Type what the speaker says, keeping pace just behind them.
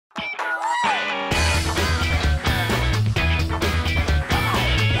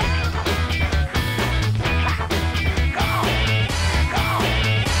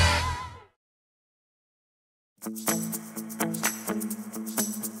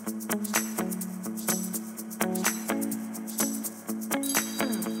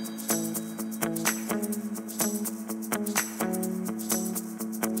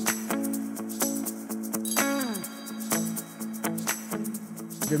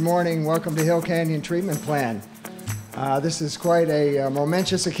Good morning. Welcome to Hill Canyon Treatment Plant. This is quite a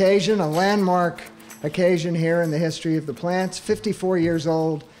momentous occasion, a landmark occasion here in the history of the plant. It's 54 years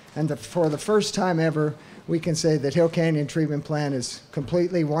old, and for the first time ever, we can say that Hill Canyon Treatment Plant is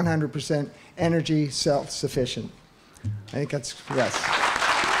completely 100% energy self-sufficient. I think that's, yes.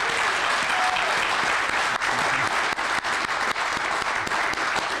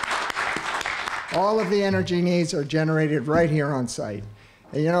 All of the energy needs are generated right here on site.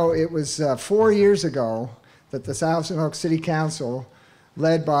 And, you know, it was 4 years ago that the Thousand Oaks City Council,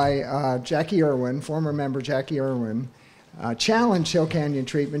 led by Jackie Irwin, former member Jackie Irwin, challenged Hill Canyon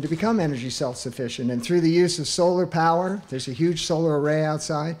Treatment to become energy self-sufficient. And through the use of solar power, there's a huge solar array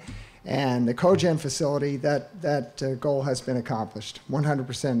outside, and the cogen facility, that goal has been accomplished,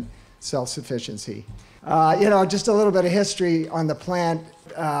 100% self-sufficiency. You know, just a little bit of history on the plant.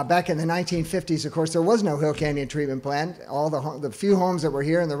 Back in the 1950s, of course, there was no Hill Canyon Treatment Plant. All the few homes that were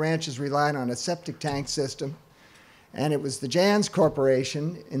here in the ranches relied on a septic tank system. And it was the Jans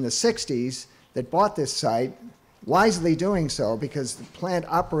Corporation in the 60s that bought this site, wisely doing so because the plant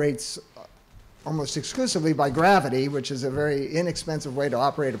operates almost exclusively by gravity, which is a very inexpensive way to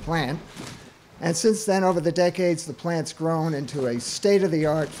operate a plant. And since then, over the decades, the plant's grown into a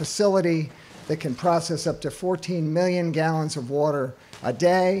state-of-the-art facility that can process up to 14 million gallons of water a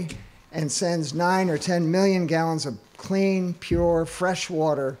day and sends 9 or 10 million gallons of clean, pure, fresh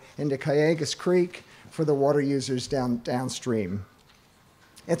water into Callegas Creek for the water users downstream.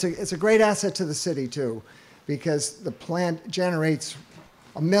 It's a great asset to the city, too, because the plant generates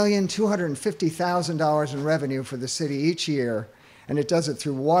 $1,250,000 in revenue for the city each year, and it does it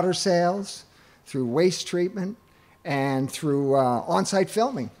through water sales, through waste treatment, and through on-site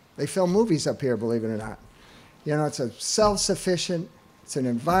filming. They film movies up here, believe it or not. You know, it's a self-sufficient, it's an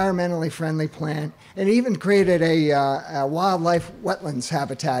environmentally friendly plant, and it even created a wildlife wetlands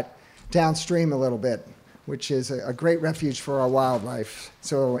habitat downstream a little bit, which is a great refuge for our wildlife.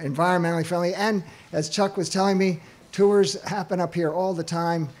 So environmentally friendly, and as Chuck was telling me, tours happen up here all the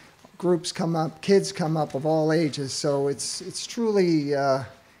time. Groups come up, kids come up of all ages, so it's truly,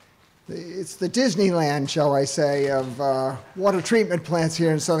 it's the Disneyland, shall I say, of water treatment plants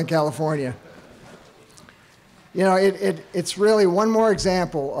here in Southern California. You know, it's really one more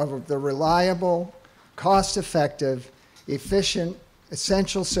example of the reliable, cost-effective, efficient,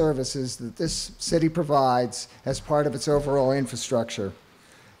 essential services that this city provides as part of its overall infrastructure.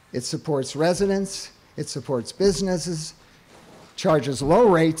 It supports residents, it supports businesses, charges low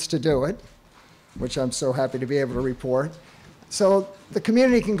rates to do it, which I'm so happy to be able to report. So the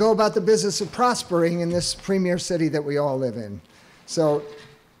community can go about the business of prospering in this premier city that we all live in. So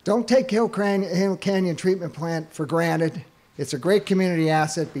don't take Hill Canyon Treatment Plant for granted. It's a great community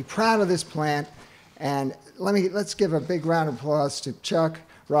asset. Be proud of this plant. And let's give a big round of applause to Chuck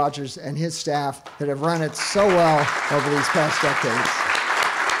Rogers and his staff that have run it so well over these past decades.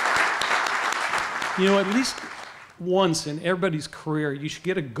 You know, at least once in everybody's career, you should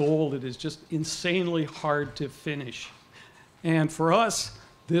get a goal that is just insanely hard to finish. And for us,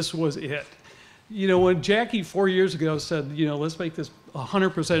 this was it. You know, when Jackie 4 years ago said, you know, let's make this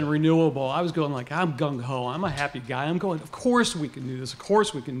 100% renewable, I was going like, I'm gung-ho, I'm a happy guy. I'm going, of course we can do this, of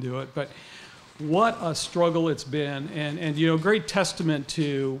course we can do it. But what a struggle it's been. And you know, great testament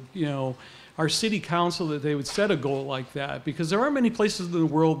to, you know, our city council that they would set a goal like that, because there aren't many places in the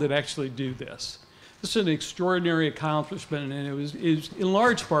world that actually do this. This is an extraordinary accomplishment, and it was in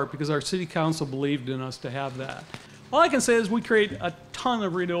large part because our city council believed in us to have that. All I can say is we create a ton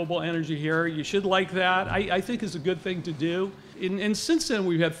of renewable energy here. You should like that. I think it's a good thing to do. And since then,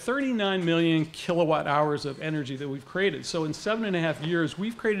 we've had 39 million kilowatt hours of energy that we've created. So in 7.5 years,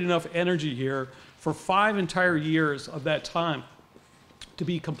 we've created enough energy here for 5 entire years of that time to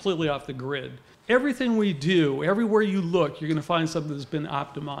be completely off the grid. Everything we do, everywhere you look, you're going to find something that's been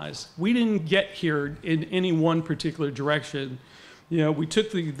optimized. We didn't get here in any one particular direction. You know, we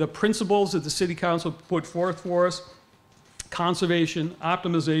took the principles that the city council put forth for us, conservation,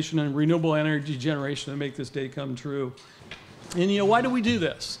 optimization, and renewable energy generation to make this day come true. And you know, why do we do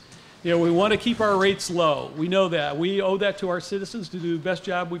this? You know, we want to keep our rates low. We know that. We owe that to our citizens to do the best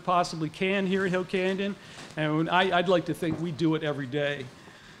job we possibly can here at Hill Canyon. And I'd like to think we do it every day.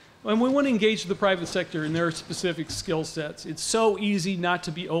 And we want to engage the private sector in their specific skill sets. It's so easy not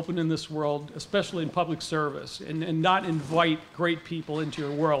to be open in this world, especially in public service, and not invite great people into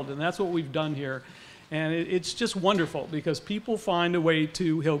your world. And that's what we've done here. And it's just wonderful because people find a way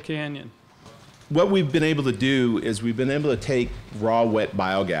to Hill Canyon. What we've been able to do is we've been able to take raw wet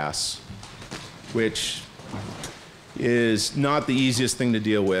biogas, which is not the easiest thing to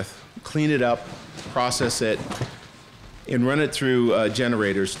deal with, clean it up, process it, and run it through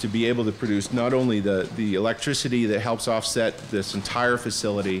generators to be able to produce not only the electricity that helps offset this entire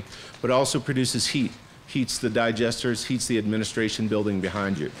facility, but also produces heat, heats the digesters, heats the administration building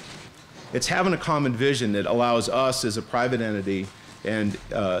behind you. It's having a common vision that allows us as a private entity and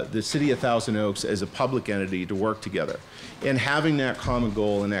the City of Thousand Oaks as a public entity to work together. And having that common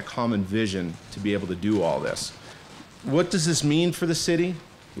goal and that common vision to be able to do all this. What does this mean for the city?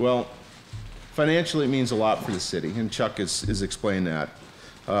 Well, financially, it means a lot for the city, and Chuck has explained that.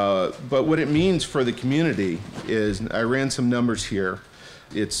 But what it means for the community is, I ran some numbers here.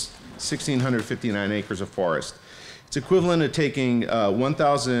 It's 1,659 acres of forest. It's equivalent to taking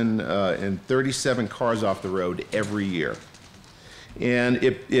 1,037 cars off the road every year. And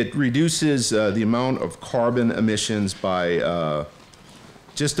it reduces the amount of carbon emissions by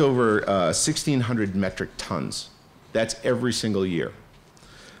just over 1,600 metric tons. That's every single year.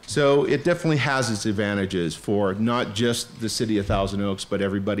 So it definitely has its advantages for not just the City of Thousand Oaks, but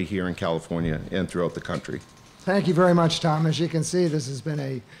everybody here in California and throughout the country. Thank you very much, Tom. As you can see, this has been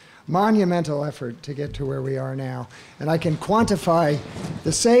a monumental effort to get to where we are now. And I can quantify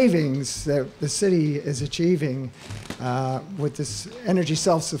the savings that the city is achieving with this energy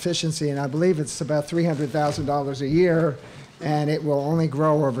self-sufficiency, and I believe it's about $300,000 a year, and it will only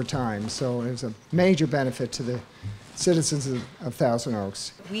grow over time. So it's a major benefit to the citizens of Thousand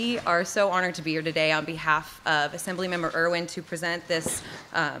Oaks. We are so honored to be here today on behalf of Assemblymember Irwin to present this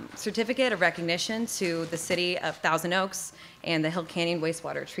certificate of recognition to the City of Thousand Oaks and the Hill Canyon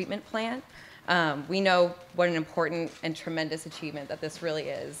Wastewater Treatment Plant. We know what an important and tremendous achievement that this really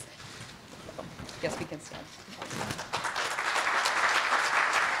is. I guess we can stand.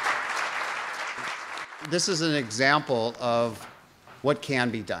 This is an example of what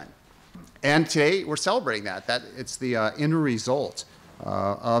can be done. And today we're celebrating that. It's the end result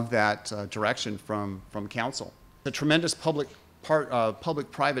of that direction from council. The tremendous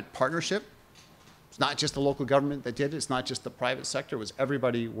public-private partnership. It's not just the local government that did it. It's not just the private sector. It was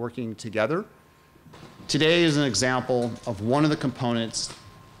everybody working together. Today is an example of one of the components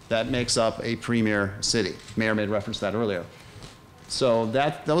that makes up a premier city. Mayor made reference to that earlier. So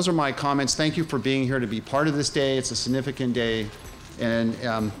those are my comments. Thank you for being here to be part of this day. It's a significant day. And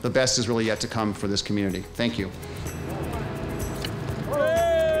the best is really yet to come for this community. Thank you.